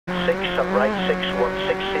6 and right 6,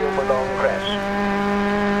 160 over long crest.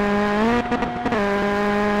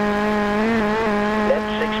 Left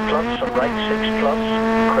 6 plus and right 6 plus,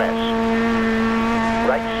 crest.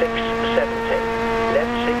 Right 6, 70.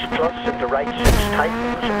 Left 6 plus into right 6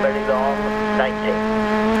 tightens, very long, 90.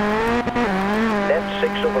 Left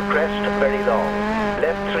 6 over crest, very long.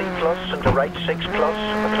 Left 3 plus into right 6 plus,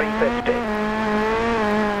 350.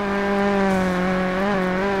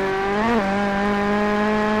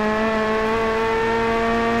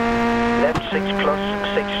 Left 6 plus,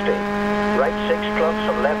 60. Right 6 plus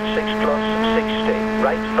and left 6 plus, 60.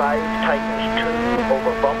 Right 5 tightens 2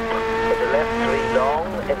 over bump. Into left 3 long,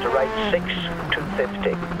 into right 6,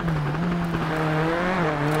 250.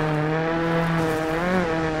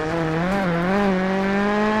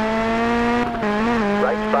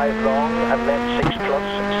 Right 5 long and left 6 plus,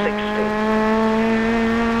 60.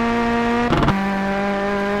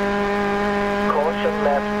 Caution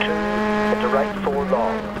left 2, into right 4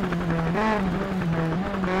 long.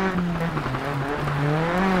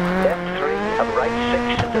 Left 3 and right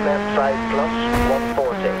 6 into left 5 plus,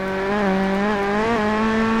 140.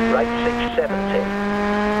 Right 6, 70.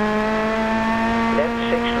 Left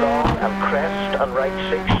 6 long and crest and right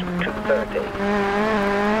 6, 230.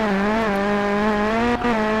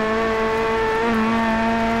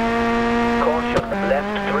 Caution,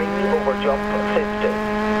 left 3 over jump 50.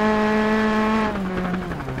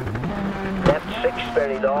 Left 6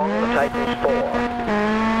 very long, tightens 4.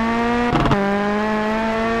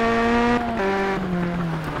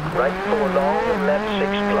 Right 4 long and left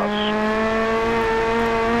 6 plus.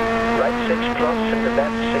 Right 6 plus into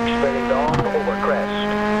left 6 very long over crest.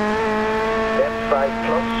 Left 5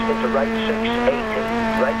 plus into right 6, 80.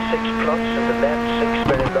 Right 6 plus into left 6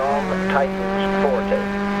 very long, tightens 40.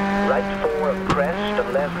 Right 4 and crest and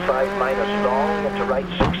left 5 minus long into right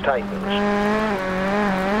 6 tightens.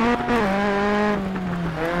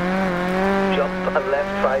 Jump and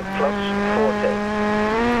left 5 plus, 40.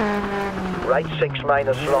 Right 6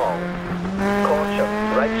 minus long. Caution,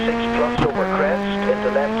 right 6 plus over crest into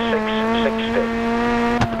left 6, 60.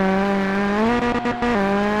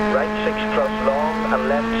 Right 6 plus long and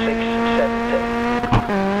left 6, 70.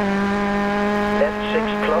 Left 6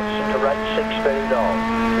 plus into right 6 very long.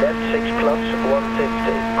 Left 6 plus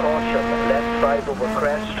 150. Caution, left 5 over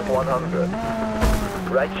crest 100.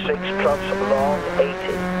 Right 6 plus long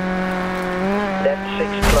 80. Left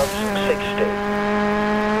 6 plus 60.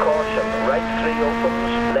 Caution, right 3 opens,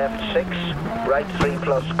 left 6, right 3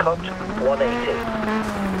 plus cut, 180.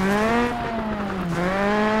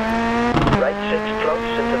 Right 6 plus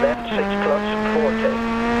into left 6 plus, 40.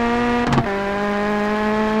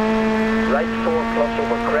 Right 4 plus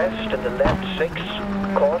over crest into left 6,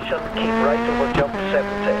 caution, keep right over jump 70.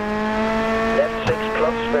 Left 6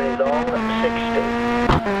 plus very long, 60.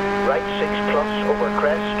 Right 6 plus over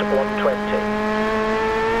crest, 120.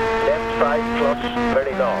 5 plus,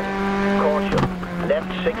 very long. Caution,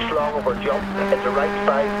 left 6 long over jump, into right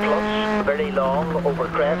 5 plus, very long, over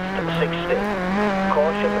crest, 60.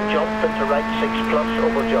 Caution, jump into right 6 plus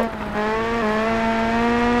over jump.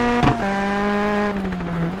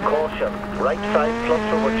 Caution, right 5 plus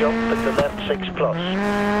over jump into left 6 plus.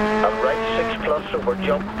 And right 6 plus over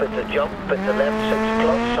jump into left 6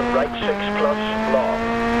 plus, and right 6 plus, long.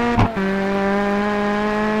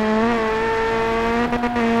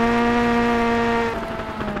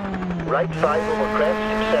 Right 5 over crest,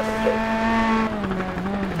 70.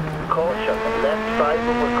 Caution, left 5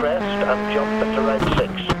 over crest and jump into right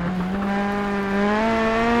 6.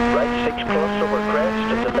 Right 6 plus over crest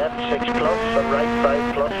into left 6 plus and right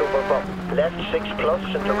 5 plus over bump. Left 6 plus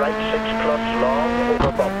into right 6 plus long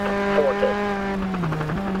over bump, 40.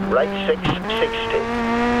 Right 6, 60.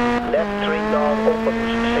 Left 3 long opens,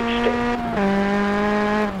 60.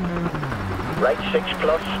 Right 6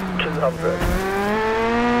 plus, 200.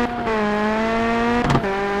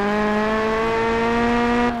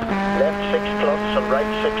 And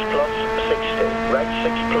right 6 plus, 60. Right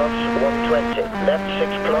 6 plus, 120. Left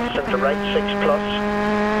 6 plus into right 6 plus,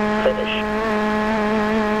 finish.